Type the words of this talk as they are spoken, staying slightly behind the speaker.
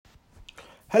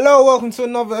Hello, welcome to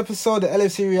another episode of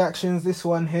LFC Reactions. This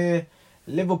one here,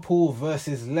 Liverpool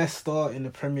versus Leicester in the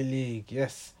Premier League.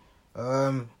 Yes,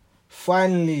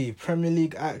 finally Premier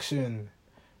League action.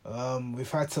 We've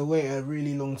had to wait a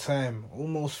really long time,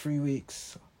 almost 3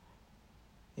 weeks.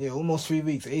 Yeah, almost 3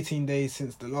 weeks, 18 days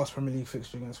since the last Premier League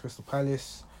fixture against Crystal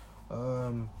Palace.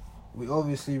 We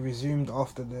obviously resumed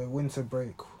after the winter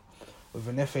break with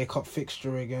an FA Cup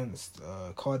fixture against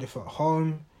Cardiff at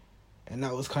home. And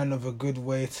that was kind of a good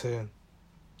way to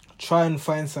try and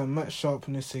find some match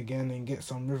sharpness again and get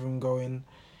some rhythm going.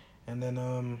 And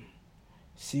then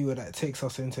see where that takes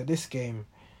us into this game.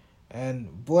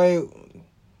 And boy,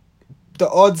 the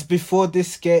odds before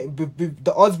this game,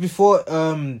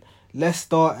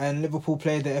 Leicester and Liverpool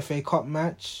played the FA Cup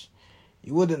match,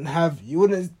 you wouldn't have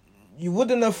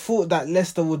thought that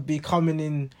Leicester would be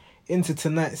coming into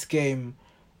tonight's game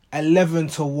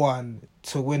 11-1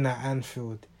 to win at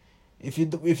Anfield. If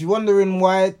you're wondering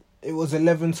why it was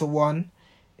 11-1,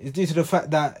 it's due to the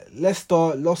fact that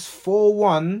Leicester lost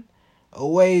 4-1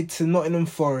 away to Nottingham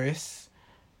Forest.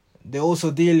 They're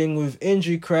also dealing with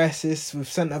injury crisis with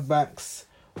centre backs,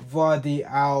 Vardy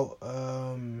out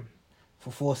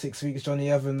for 4-6 weeks, Johnny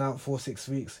Evans out 4-6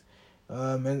 weeks,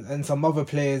 and some other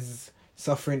players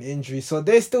suffering injury. So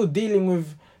they're still dealing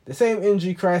with the same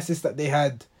injury crisis that they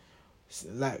had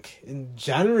like in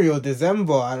January or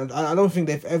December. I don't think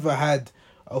they've ever had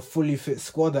a fully fit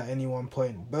squad at any one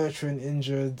point. Bertrand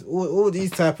injured, all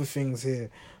these type of things here.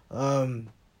 And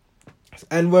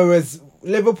whereas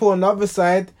Liverpool on the other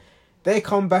side, they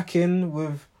come back in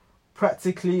with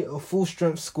practically a full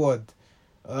strength squad.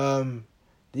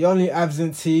 The only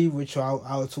absentee, which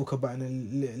I'll talk about in a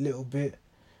little bit.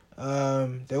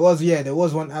 There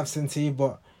was one absentee,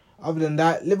 but other than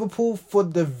that, Liverpool, for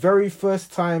the very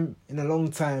first time in a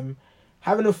long time,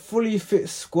 having a fully fit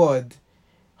squad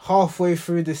halfway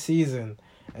through the season.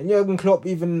 And Jurgen Klopp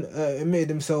even admitted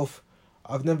himself,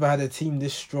 I've never had a team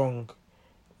this strong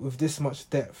with this much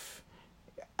depth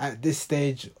at this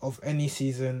stage of any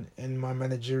season in my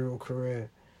managerial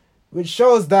career. Which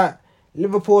shows that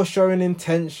Liverpool are showing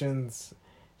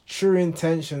true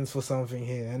intentions for something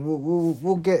here. And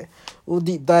we'll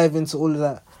deep dive into all of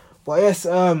that. But yes,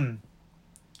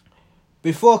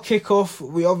 before kickoff,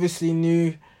 we obviously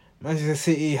knew Manchester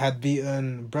City had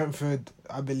beaten Brentford,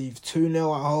 I believe, 2-0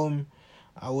 at home.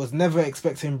 I was never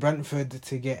expecting Brentford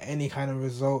to get any kind of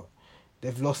result.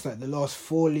 They've lost like the last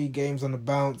 4 league games on the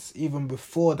bounce, even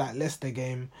before that Leicester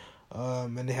game.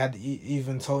 And they had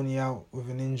even Tony out with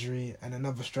an injury and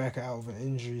another striker out with an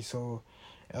injury. So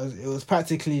it was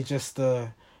practically just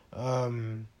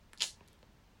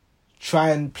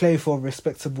try and play for a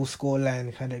respectable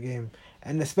scoreline kind of game.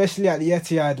 And especially at the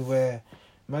Etihad, where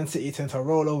Man City tend to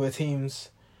roll over teams.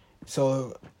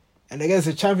 So, and against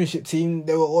a championship team,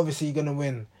 they were obviously going to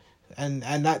win. And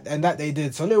that they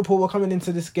did. So Liverpool were coming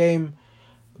into this game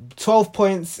 12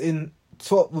 points with a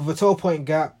 12-point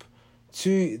gap,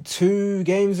 two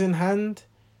games in hand.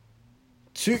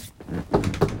 Two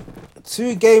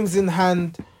games in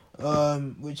hand,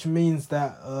 which means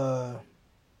that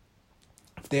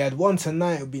if they had won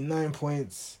tonight, it would be 9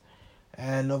 points.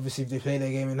 And obviously, if they play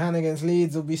their game in hand against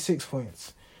Leeds, it'll be 6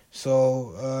 points.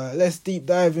 So let's deep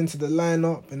dive into the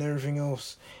lineup and everything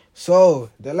else. So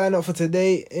the lineup for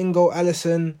today: Ingo,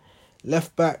 Alisson,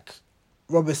 left back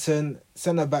Robertson,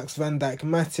 centre backs Van Dijk,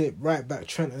 Matip, right back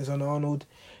Trent Alexander-Arnold.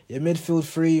 Your midfield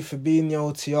three: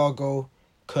 Fabinho, Thiago,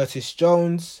 Curtis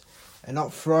Jones, and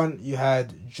up front you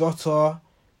had Jota,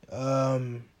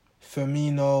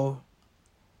 Firmino,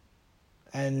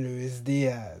 and Luis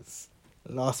Diaz.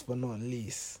 Last but not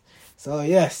least. So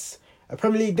yes, a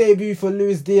Premier League debut for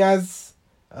Luis Diaz.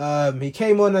 He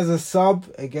came on as a sub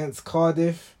against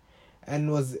Cardiff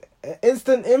and was an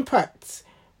instant impact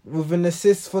with an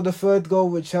assist for the third goal,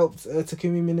 which helped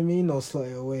Takumi Minamino slot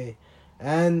it away.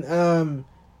 And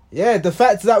the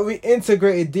fact that we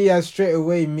integrated Diaz straight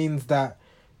away means that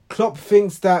Klopp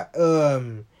thinks that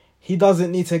he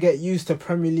doesn't need to get used to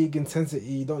Premier League intensity.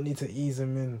 You don't need to ease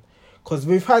him in. Because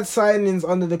we've had signings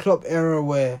under the Klopp era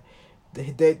where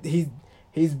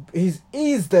he's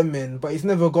eased them in, but he's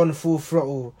never gone full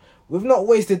throttle. We've not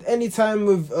wasted any time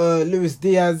with Luis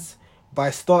Diaz by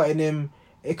starting him.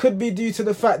 It could be due to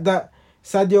the fact that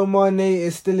Sadio Mane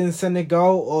is still in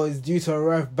Senegal or is due to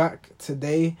arrive back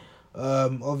today.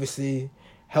 Obviously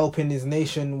helping his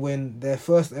nation win their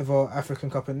first ever African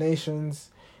Cup of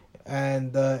Nations.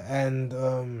 Their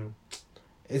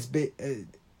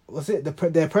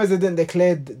president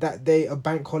declared that day a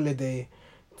bank holiday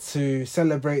to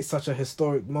celebrate such a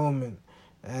historic moment,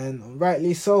 and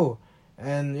rightly so.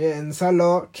 And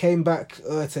Salah came back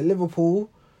to Liverpool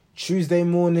Tuesday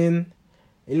morning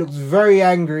He looked very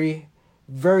angry,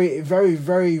 very, very,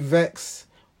 very vexed.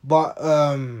 But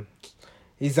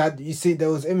he's had, you see, there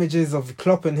was images of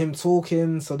Klopp and him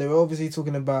talking, so they were obviously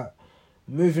talking about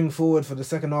moving forward for the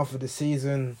second half of the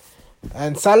season.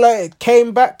 And Salah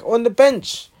came back on the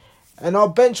bench, and our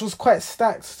bench was quite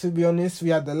stacked, to be honest. We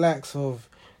had the likes of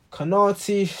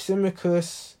Konate,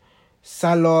 Tsimikas,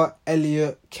 Salah,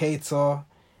 Elliott, Keita.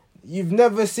 You've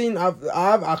never seen,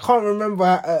 I can't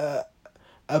remember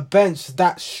a bench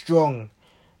that strong,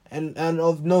 and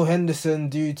of no Henderson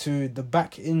due to the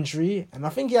back injury. And I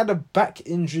think he had a back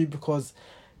injury because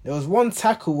there was one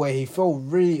tackle where he felt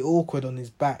really awkward on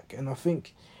his back, and I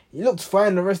think he looked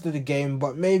fine the rest of the game,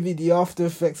 but maybe the after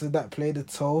effects of that played a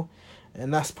toll,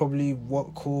 and that's probably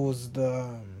what caused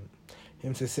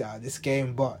him to sit out this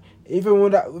game. But even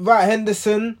without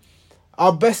Henderson,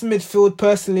 our best midfield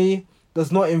personally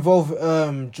does not involve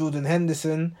Jordan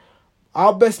Henderson.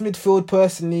 Our best midfield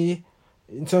personally,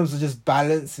 in terms of just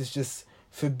balance, is just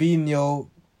Fabinho,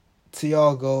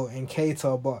 Thiago and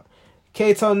Keita. But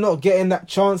Keita not getting that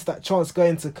chance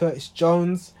going to Curtis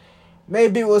Jones.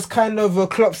 Maybe it was kind of a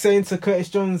Klopp saying to Curtis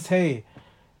Jones, hey,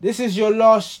 this is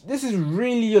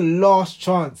really your last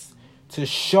chance to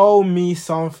show me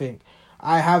something.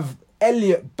 I have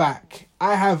Elliott back.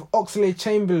 I have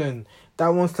Oxlade-Chamberlain that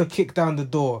wants to kick down the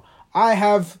door. I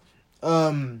have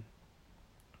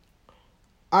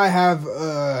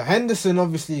Henderson,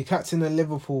 obviously, captain of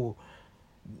Liverpool.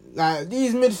 Like,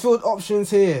 these midfield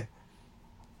options here,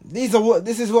 this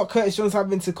is what Curtis Jones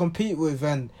having to compete with,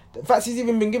 and the fact he's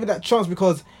even been given that chance,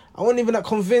 because I wasn't even that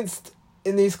convinced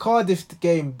in his Cardiff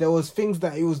game. There was things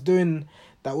that he was doing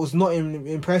that was not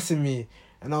impressing me,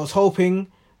 and I was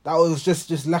hoping that was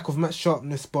just lack of match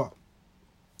sharpness. But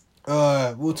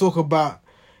we'll talk about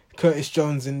Curtis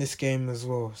Jones in this game as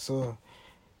well. So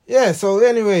yeah, so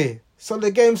anyway, so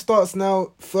the game starts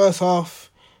now. First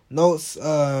half notes.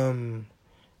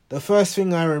 The first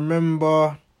thing I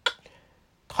remember,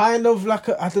 kind of like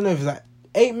I don't know if it's like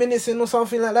 8 minutes in or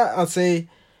something like that, I'd say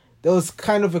there was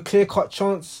kind of a clear-cut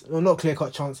chance, well, not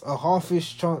clear-cut chance, a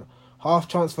half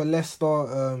chance for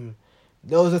Leicester.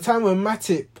 There was a time when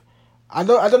Matip, I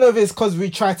don't know if it's because we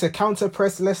tried to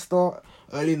counter-press Leicester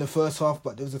early in the first half,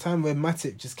 but there was a time where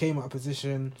Matip just came out of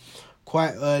position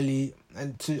quite early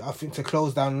and to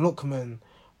close down Lookman.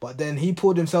 But then he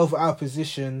pulled himself out of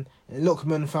position, and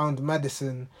Lookman found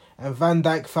Maddison, and Van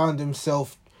Dijk found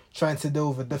himself trying to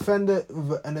deal with a defender,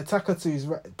 with an attacker to his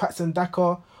right, Patson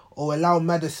Daka, or allow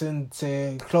Maddison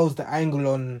to close the angle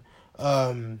on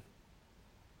him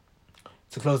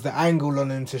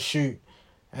to shoot.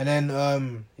 And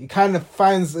then he kind of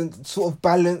finds a sort of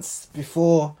balance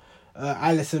before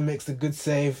Alisson makes a good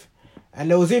save.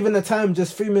 And there was even a time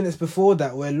just 3 minutes before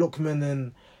that where Lookman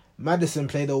and Maddison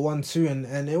played a 1-2,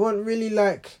 and it wasn't really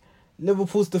like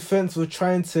Liverpool's defence were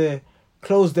trying to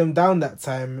close them down that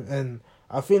time, and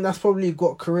I think that's probably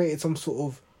created some sort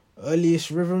of early-ish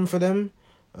rhythm for them.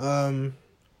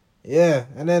 Yeah,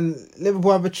 and then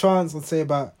Liverpool have a chance, I'd say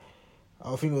about,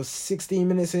 I think it was 16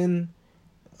 minutes in,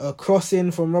 a cross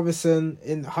in from Robertson,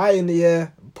 high in the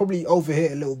air, probably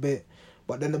overhit a little bit,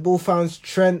 but then the ball finds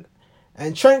Trent,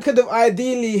 and Trent could have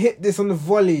ideally hit this on the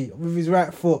volley with his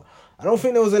right foot. I don't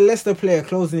think there was a Leicester player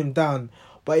closing him down,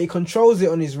 but he controls it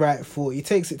on his right foot. He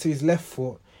takes it to his left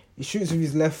foot. He shoots with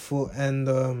his left foot, and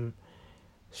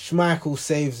Schmeichel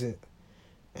saves it.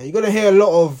 And you're gonna hear a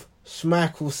lot of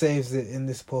Schmeichel saves it in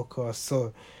this podcast.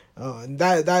 So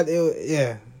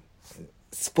yeah.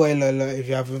 Spoiler alert if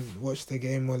you haven't watched the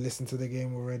game or listened to the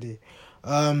game already.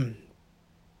 Yeah,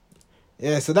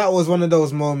 so that was one of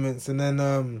those moments, and then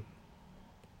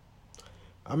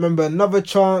I remember another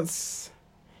chance,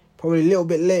 probably a little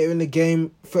bit later in the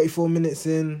game, 34 minutes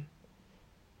in.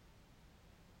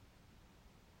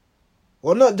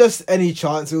 Well, not just any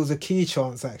chance, it was a key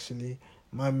chance actually.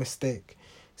 My mistake.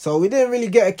 So we didn't really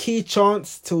get a key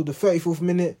chance till the 34th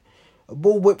minute. A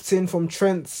ball whipped in from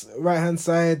Trent's right-hand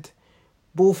side.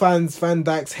 Ball finds Van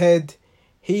Dijk's head.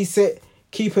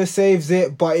 Keeper saves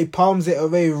it, but he palms it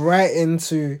away right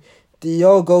into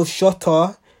Diogo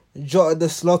Jota the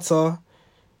Slaughter.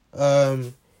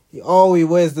 He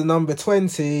wears the number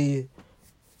 20.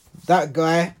 That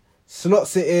guy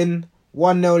slots it in.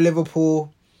 1-0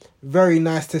 Liverpool. Very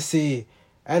nice to see.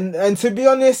 And to be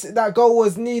honest, that goal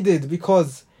was needed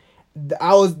because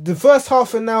the first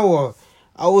half an hour,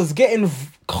 I was getting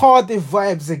Cardiff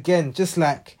vibes again. Just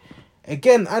like,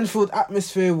 again, Anfield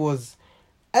atmosphere was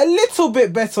a little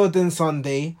bit better than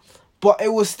Sunday, but it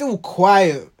was still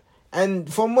quiet.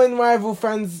 And from when rival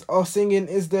fans are singing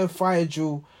 "Is There Fire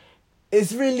Drill,"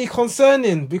 it's really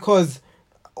concerning because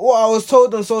what I was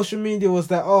told on social media was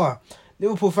that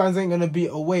Liverpool fans ain't going to be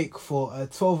awake for a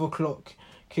 12 o'clock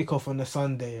kickoff on a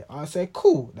Sunday. I say,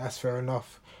 cool, that's fair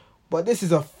enough. But this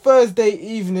is a Thursday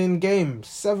evening game,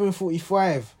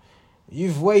 7:45.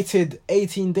 You've waited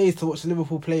 18 days to watch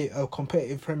Liverpool play a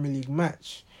competitive Premier League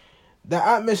match. The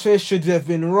atmosphere should have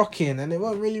been rocking, and it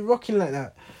wasn't really rocking like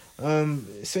that.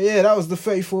 So yeah, that was the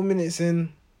 34 minutes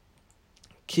in.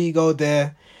 Key goal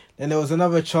there. Then there was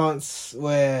another chance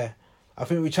where I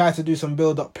think we tried to do some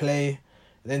build-up play.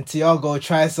 Then Thiago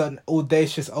tries an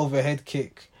audacious overhead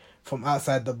kick from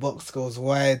outside the box, goes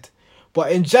wide.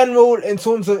 But in general, in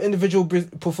terms of individual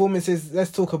performances,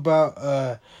 let's talk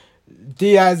about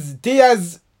Diaz.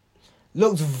 Diaz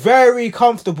looked very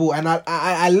comfortable, and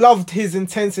I loved his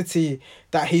intensity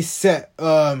that he set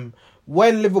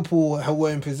when Liverpool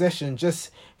were in possession. Just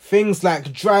things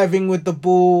like driving with the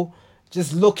ball,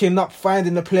 just looking up,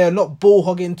 finding the player, not ball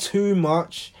hogging too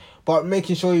much, but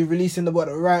making sure you're releasing the ball at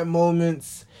the right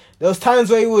moments. There was times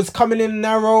where he was coming in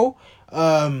narrow.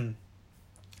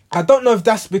 I don't know if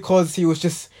that's because he was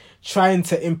just trying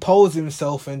to impose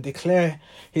himself and declare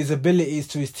his abilities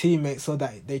to his teammates so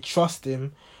that they trust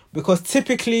him. Because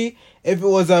typically, if it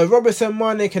was a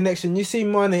Robertson-Mane connection, you see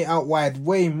Mane out wide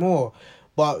way more.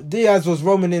 But Diaz was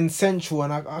roaming in central,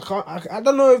 and I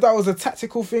don't know if that was a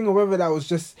tactical thing or whether that was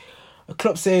just a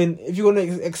club saying, if you want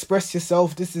to express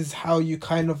yourself, this is how you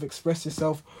kind of express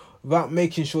yourself without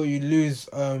making sure you lose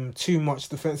too much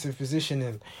defensive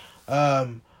positioning.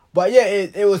 But yeah,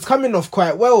 it was coming off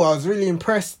quite well. I was really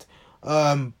impressed.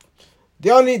 The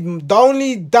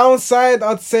only downside,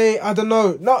 I'd say, I don't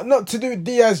know, not to do with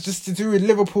Diaz, just to do with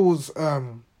Liverpool's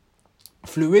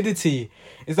fluidity,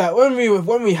 is that when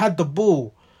we had the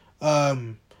ball,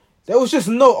 there was just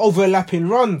no overlapping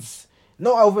runs. And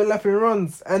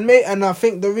I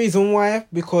think the reason why,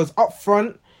 because up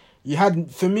front you had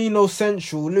Firmino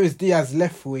central, Luis Diaz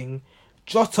left wing,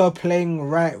 Jota playing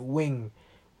right wing.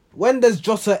 When does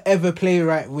Jota ever play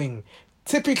right wing?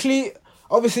 Typically,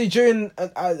 obviously during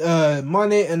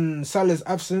Mane and Salah's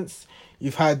absence,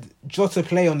 you've had Jota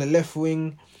play on the left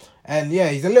wing, and yeah,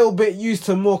 he's a little bit used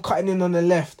to more cutting in on the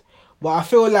left. But I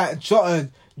feel like Jota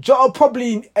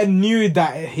probably knew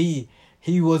that he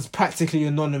was practically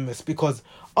anonymous, because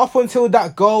up until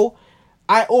that goal,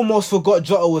 I almost forgot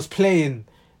Jota was playing.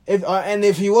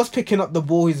 If he was picking up the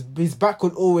ball, his back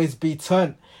would always be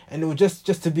turned, and it would just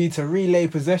to relay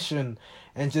possession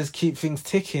and just keep things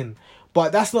ticking.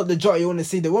 But that's not the Jota you want to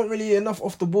see. There weren't really enough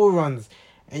off the ball runs,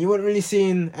 and you weren't really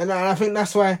seeing. And I think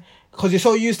that's why, because you're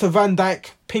so used to Van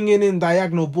Dijk pinging in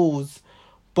diagonal balls,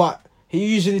 but he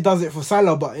usually does it for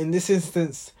Salah. But in this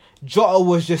instance,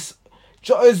 Jota's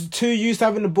too used to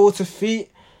having the ball to feet,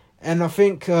 and I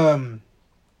think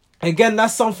again,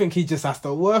 that's something he just has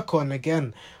to work on.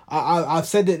 Again, I've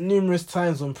said it numerous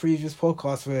times on previous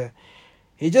podcasts where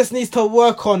he just needs to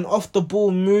work on off the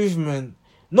ball movement.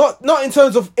 Not in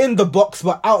terms of in the box,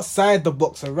 but outside the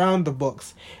box, around the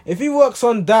box. If he works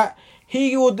on that,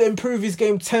 he would improve his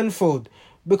game tenfold.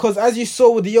 Because as you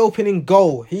saw with the opening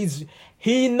goal,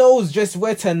 he knows just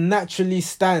where to naturally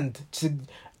stand,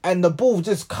 and the ball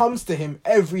just comes to him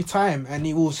every time, and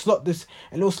he will slot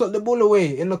the ball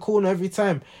away in the corner every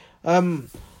time.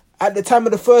 At the time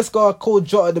of the first goal, I called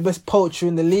Jota the best poacher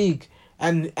in the league,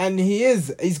 and he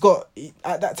is. He's got,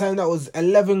 at that time, that was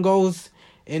 11 goals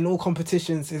in all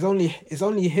competitions. It's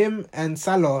only him and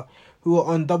Salah who are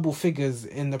on double figures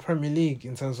in the Premier League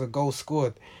in terms of goals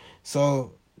scored.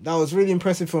 So that was really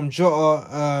impressive from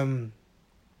Jota.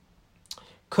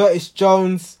 Curtis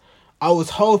Jones, I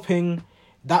was hoping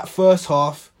that first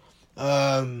half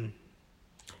that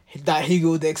he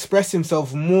would express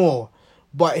himself more,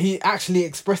 but he actually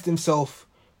expressed himself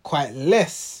quite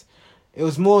less. It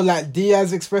was more like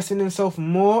Diaz expressing himself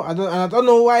more. I don't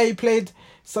know why he played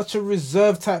such a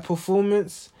reserved type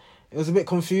performance. It was a bit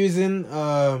confusing.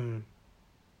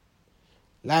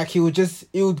 Like he would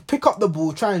pick up the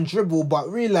ball, try and dribble, but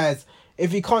realise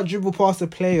if he can't dribble past a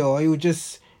player, he would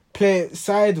just play it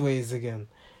sideways again.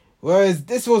 Whereas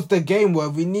this was the game where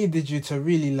we needed you to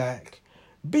really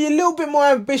be a little bit more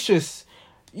ambitious.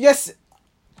 Yes,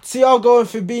 Thiago and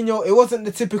Fabinho, it wasn't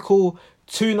the typical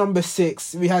 2 number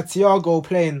 6. We had Thiago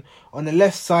playing on the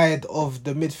left side of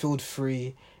the midfield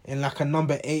 3 in a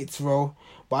number 8 role.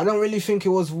 But I don't really think it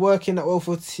was working that well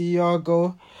for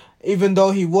Thiago. Even though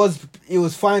he was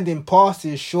finding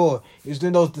passes, sure. He was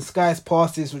doing those disguised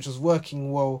passes, which was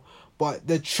working well. But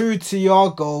the true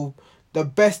Thiago, the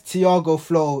best Thiago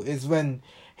flow is when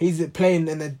he's playing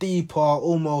in a deeper,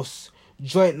 almost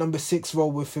joint number 6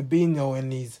 role with Fabinho,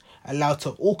 and he's allowed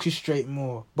to orchestrate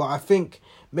more. But I think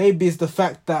maybe it's the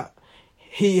fact that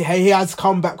he has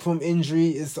come back from injury.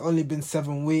 It's only been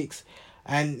 7 weeks.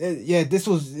 And this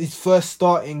was his first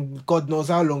start in God knows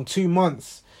how long, 2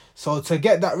 months. So to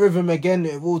get that rhythm again,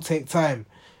 it will take time.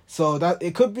 So that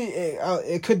it could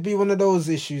be one of those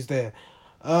issues there.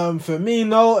 For me,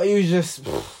 no, he was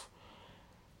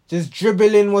just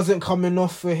dribbling wasn't coming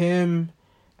off for him.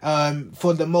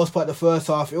 For the most part, the first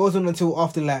half. It wasn't until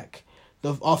after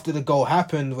the goal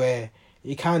happened where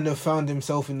he kind of found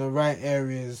himself in the right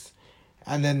areas,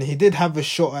 and then he did have a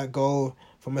shot at goal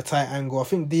from a tight angle. I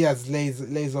think Diaz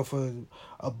lays off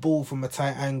a ball from a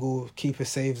tight angle. Keeper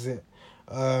saves it.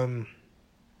 And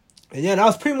yeah, that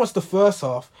was pretty much the first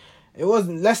half. It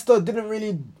wasn't Leicester didn't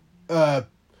really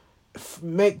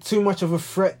make too much of a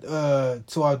threat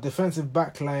to our defensive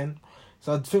back line.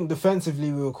 So I think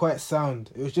defensively we were quite sound.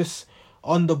 It was just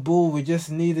on the ball. We just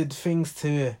needed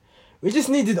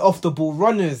off the ball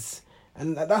runners,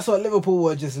 and that's what Liverpool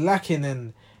were just lacking.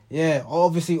 And yeah,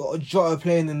 obviously Jota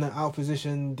playing in the out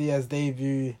position, Diaz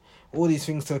debut, all these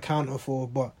things to account for.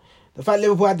 But the fact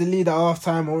Liverpool had the lead at half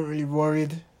time, I wasn't really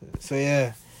worried. So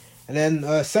yeah, and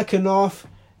then second half,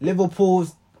 Liverpool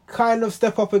kind of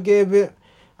step up a bit.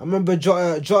 I remember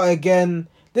Jota again.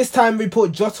 This time we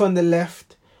put Jota on the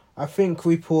left. I think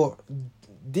we put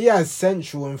Diaz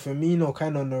central and Firmino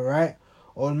kind of on the right.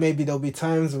 Or maybe there'll be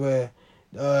times where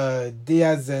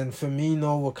Diaz and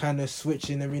Firmino were kind of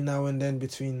switching every now and then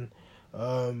between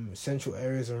central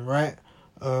areas and right.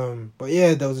 But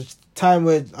yeah, there was a time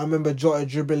where I remember Jota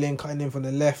dribbling, cutting in from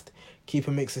the left.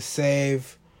 Keeper makes a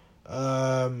save.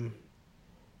 And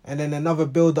then another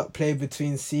build-up play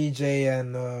between CJ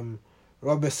and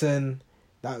Robertson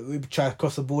that we tried to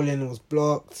cross the ball in and was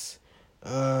blocked.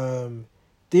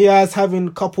 Diaz having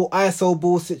a couple ISO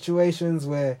ball situations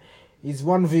where he's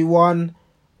 1v1,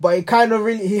 but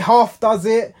he half does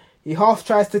it. He half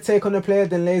tries to take on the player,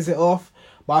 then lays it off.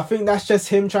 But I think that's just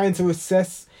him trying to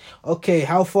assess, okay,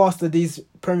 how fast are these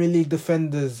Premier League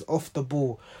defenders off the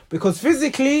ball? Because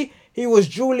physically, he was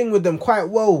dueling with them quite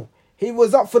well. He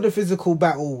was up for the physical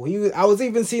battle. I was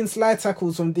even seeing slide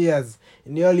tackles from Diaz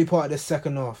in the early part of the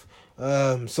second half.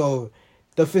 So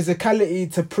the physicality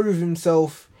to prove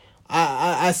himself,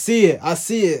 I see it,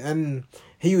 and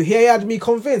he had me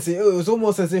convinced. It was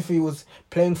almost as if he was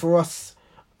playing for us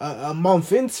a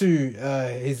month into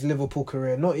his Liverpool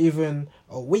career, not even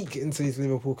a week into his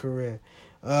Liverpool career.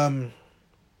 And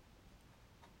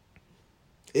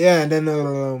then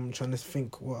I'm trying to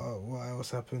think what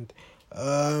else happened.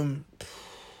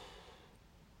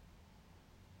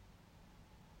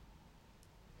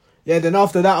 Then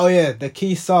after that, the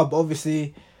key sub,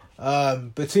 obviously,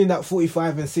 between that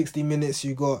 45 and 60 minutes,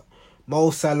 you got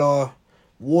Mo Salah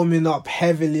warming up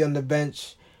heavily on the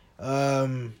bench,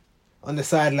 on the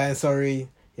sideline, sorry.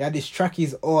 He had his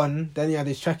trackies on, then he had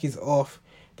his trackies off,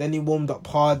 then he warmed up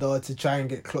harder to try and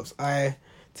get Klopp's eye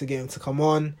to get him to come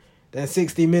on. Then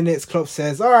 60 minutes, Klopp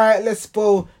says, alright, let's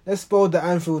spoil the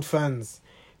Anfield fans.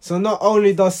 So not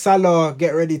only does Salah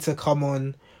get ready to come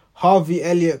on, Harvey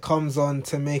Elliott comes on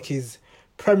to make his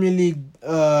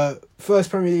first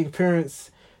Premier League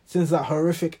appearance since that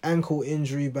horrific ankle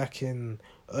injury back in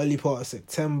early part of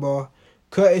September.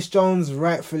 Curtis Jones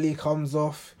rightfully comes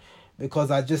off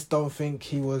because I just don't think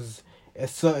he was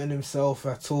asserting himself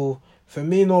at all.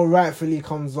 Firmino rightfully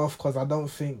comes off because I don't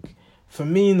think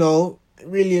Firmino,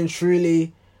 really and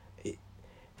truly,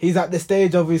 he's at the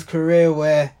stage of his career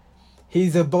where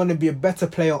he's going to be a better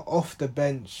player off the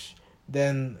bench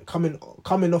than coming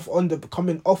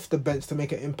off the bench to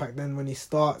make an impact than when he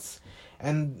starts.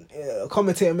 And a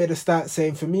commentator made a stat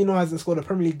saying Firmino hasn't scored a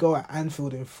Premier League goal at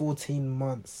Anfield in 14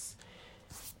 months.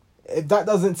 If that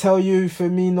doesn't tell you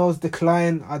Firmino's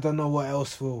decline, I don't know what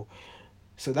else will.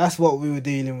 So that's what we were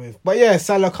dealing with. But yeah,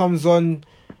 Salah comes on,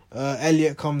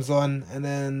 Elliott comes on, and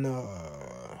then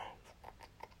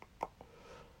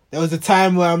there was a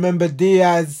time where I remember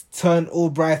Diaz turned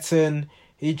Albrighton.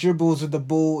 He dribbles with the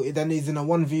ball. Then he's in a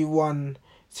 1v1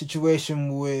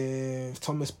 situation with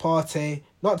Thomas Amartey.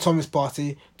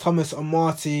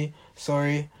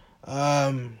 Sorry.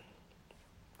 But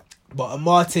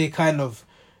Amartey kind of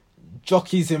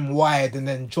jockeys him wide, and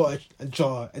then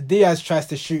Diaz tries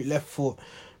to shoot left foot,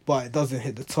 but it doesn't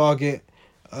hit the target.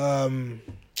 And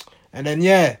then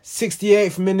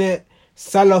 68th minute,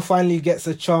 Salah finally gets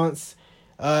a chance.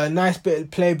 Nice bit of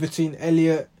play between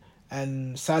Elliott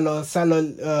and Salah.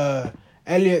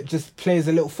 Elliott just plays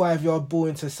a little 5-yard ball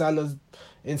into the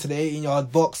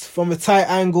 18-yard box. From a tight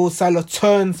angle, Salah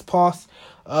turns past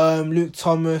Luke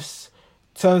Thomas,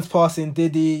 turns past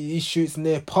Ndidi, he shoots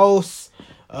near post.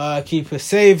 Keeper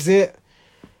saves it.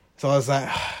 So I was like,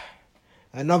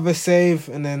 another save,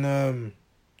 and then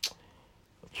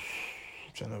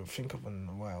trying to think of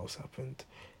what else happened.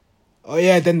 Oh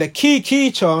yeah, then the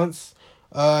key chance.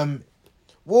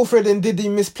 Wilfred and Didi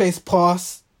misplaced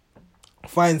pass.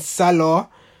 Finds Salah.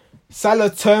 Salah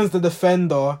turns the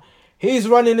defender. He's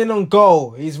running in on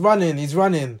goal. He's running.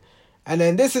 And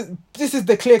then this is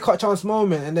the clear-cut chance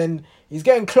moment. And then he's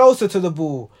getting closer to the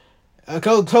ball.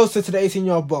 Closer to the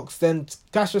 18-yard box. Then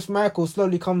Kasper Schmeichel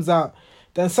slowly comes out.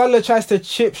 Then Salah tries to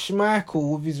chip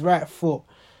Schmeichel with his right foot.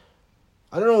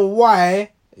 I don't know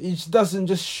why he doesn't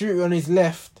just shoot on his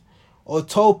left or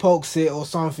toe pokes it or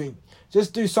something.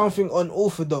 Just do something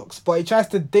unorthodox. But he tries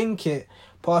to dink it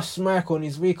past Schmeichel on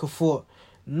his weaker foot.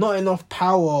 Not enough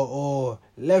power or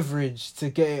leverage to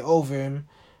get it over him.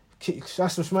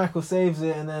 Kasper Schmeichel saves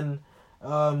it, and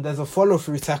then there's a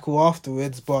follow-through tackle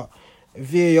afterwards, but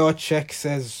VAR check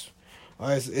says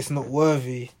it's not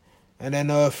worthy. And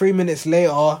then 3 minutes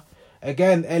later,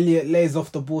 again, Elliott lays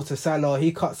off the ball to Salah.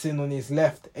 He cuts in on his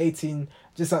left, 18,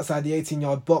 just outside the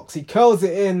 18-yard box. He curls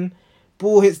it in,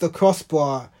 ball hits the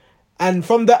crossbar. And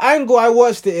from the angle I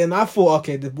watched it in, I thought,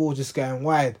 okay, the ball just going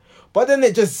wide. But then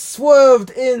it just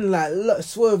swerved in,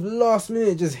 swerved last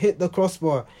minute, just hit the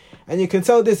crossbar. And you can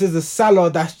tell this is a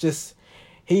Salah that's just,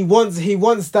 he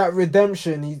wants that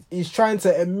redemption. He's trying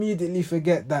to immediately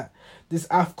forget that this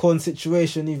AFCON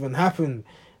situation even happened.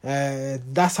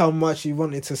 That's how much he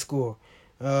wanted to score.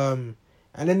 And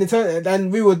then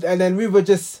we were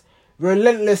just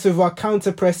relentless with our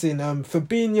counter pressing.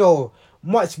 Fabinho,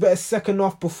 much better second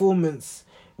half performance,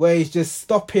 where he's just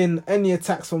stopping any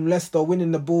attacks from Leicester,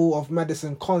 winning the ball off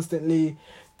Maddison constantly,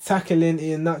 tackling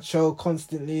Iheanacho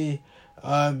constantly.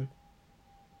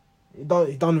 He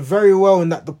done very well in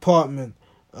that department.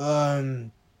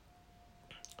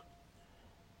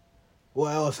 What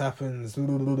else happens?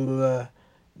 Then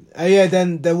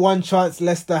the one chance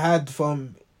Leicester had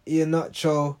from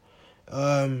Iheanacho.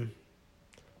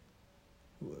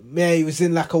 He was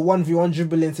in like a 1v1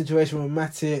 dribbling situation with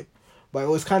Matip, but it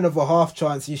was kind of a half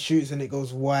chance. He shoots and it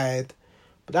goes wide.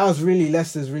 But that was really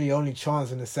Leicester's really only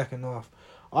chance in the second half.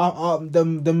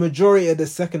 The majority of the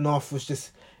second half was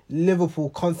just Liverpool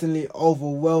constantly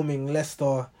overwhelming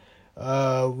Leicester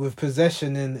with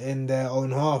possession in their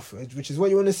own half, which is what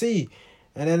you want to see.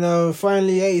 And then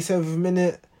finally, 87th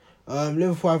minute,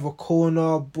 Liverpool have a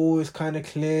corner, ball is kind of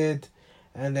cleared,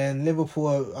 and then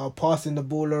Liverpool are passing the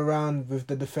ball around with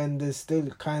the defenders still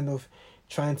kind of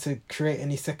trying to create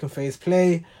any second phase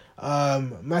play.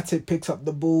 Matip picks up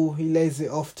the ball, he lays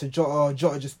it off to Jota.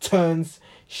 Jota just turns,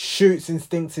 shoots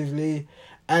instinctively,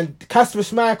 and Kasper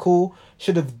Schmeichel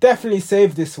should have definitely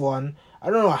saved this one. I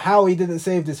don't know how he didn't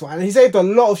save this one. And he saved a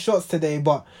lot of shots today,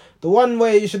 but the one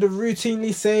where he should have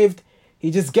routinely saved, he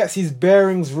just gets his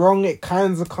bearings wrong. It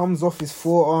kind of comes off his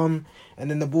forearm, and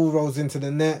then the ball rolls into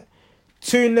the net.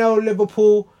 2-0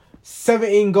 Liverpool,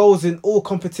 17 goals in all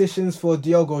competitions for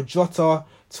Diogo Jota,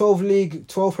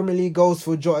 12 Premier League goals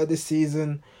for Jota this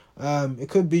season. It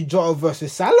could be Jota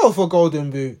versus Salah for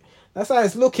Golden Boot. That's how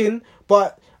it's looking.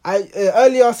 But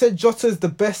earlier I said Jota's the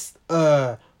best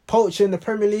poacher in the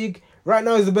Premier League. Right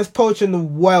now he's the best poacher in the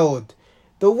world.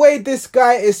 The way this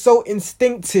guy is so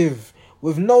instinctive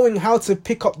with knowing how to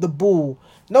pick up the ball,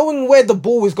 knowing where the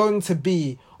ball is going to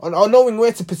be, or knowing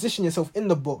where to position yourself in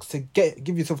the box to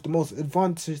give yourself the most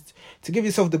advantage, to give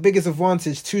yourself the biggest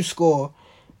advantage to score.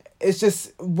 It's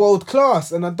just world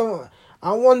class, and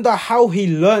I wonder how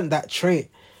he learned that trait,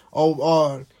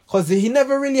 or because he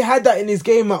never really had that in his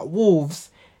game at Wolves.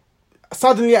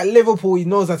 Suddenly at Liverpool, he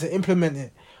knows how to implement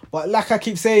it. But like I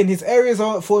keep saying, his areas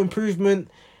are for improvement.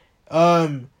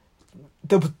 The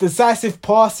decisive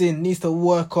passing needs to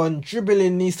work on,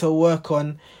 dribbling needs to work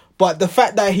on. But the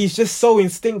fact that he's just so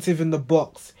instinctive in the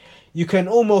box, you can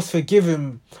almost forgive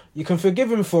him. You can forgive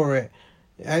him for it.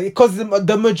 Because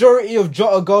the majority of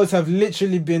Jota goals have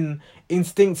literally been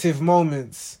instinctive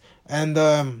moments. And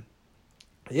all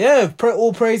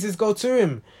praises go to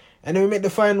him. And then we make the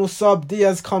final sub.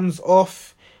 Diaz comes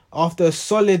off after a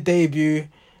solid debut.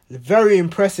 Very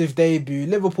impressive debut.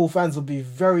 Liverpool fans will be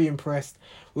very impressed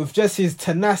with just his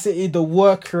tenacity, the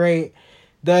work rate,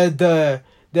 the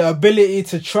ability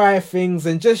to try things,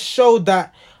 and just show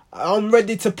that I'm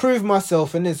ready to prove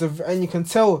myself. And you can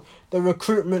tell the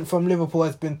recruitment from Liverpool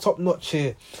has been top notch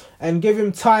here. And give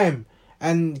him time,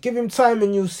 and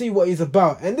you'll see what he's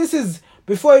about. And this is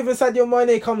before even Sadio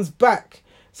Mane comes back.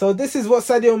 So this is what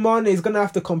Sadio Mane is going to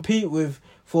have to compete with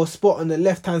for a spot on the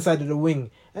left-hand side of the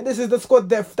wing. And this is the squad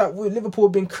depth that Liverpool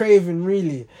have been craving,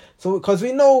 really. So, because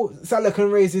we know Salah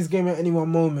can raise his game at any one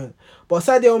moment. But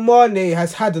Sadio Mane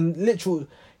has had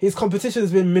his competition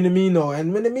has been Minamino.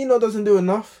 And Minamino doesn't do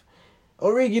enough.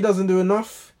 Origi doesn't do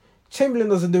enough. Chamberlain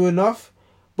doesn't do enough.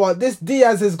 But this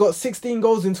Diaz has got 16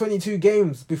 goals in 22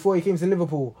 games before he came to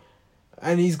Liverpool.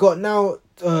 and he's got now.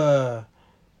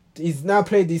 He's now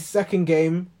played his second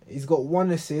game. He's got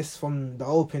 1 assist from the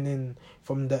opening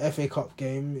from the FA Cup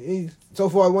game. He's so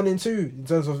far 1 and 2 in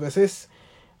terms of assists.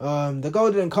 The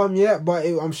goal didn't come yet, but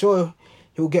I'm sure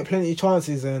he'll get plenty of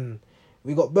chances. And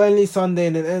we got Burnley Sunday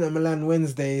and then Inter Milan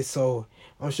Wednesday, so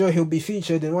I'm sure he'll be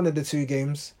featured in one of the 2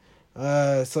 games.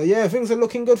 So yeah, things are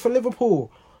looking good for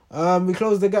Liverpool. We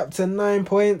closed the gap to 9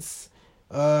 points.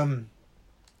 Got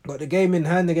the game in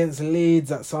hand against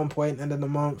Leeds at some point end of the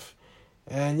month.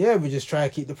 And yeah, we just try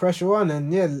to keep the pressure on.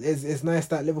 And yeah, it's nice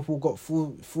that Liverpool got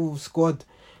full squad.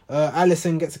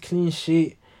 Alisson gets a clean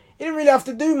sheet. He didn't really have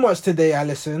to do much today,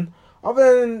 Alisson,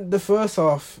 other than the first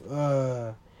half,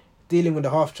 dealing with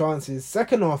the half chances.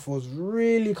 Second half was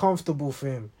really comfortable for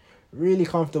him. Really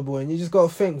comfortable. And you just got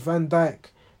to thank Van Dijk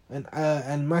and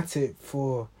Matip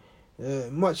for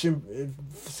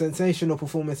sensational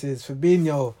performances.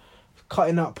 Fabinho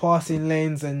cutting up passing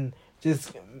lanes and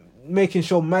just making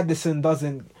sure Maddison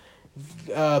doesn't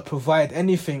provide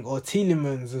anything, or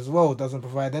Tielemans as well doesn't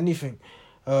provide anything.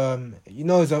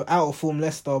 It's an out of form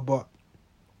Leicester, but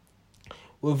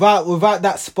without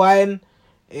that spine,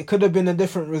 it could have been a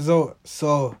different result.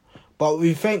 So, but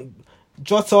we thank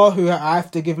Jota, who I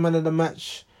have to give man of the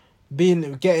match,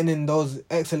 getting in those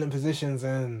excellent positions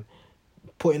and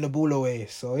putting the ball away.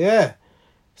 So yeah.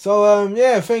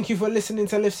 Thank you for listening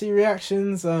to LFC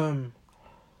Reactions.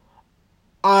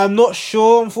 I'm not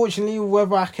sure, unfortunately,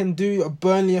 whether I can do a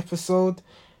Burnley episode.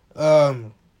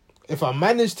 If I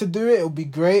manage to do it, it'll be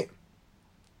great,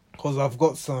 because I've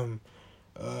got some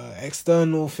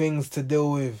external things to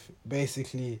deal with,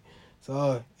 basically.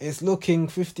 So it's looking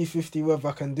 50-50 whether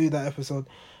I can do that episode.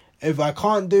 If I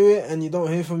can't do it and you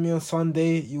don't hear from me on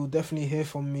Sunday, you'll definitely hear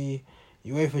from me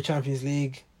UEFA Champions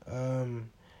League,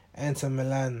 Inter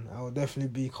Milan. I will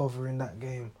definitely be covering that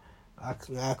game.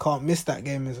 I can't miss that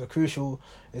game. It's a crucial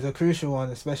one,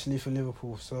 especially for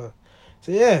Liverpool. So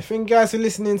yeah, thank you guys for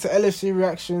listening to LFC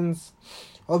Reactions.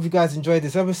 Hope you guys enjoyed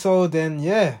this episode. And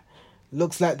yeah,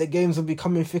 looks like the games will be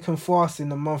coming thick and fast in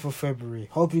the month of February.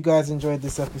 Hope you guys enjoyed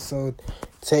this episode.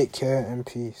 Take care and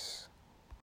peace.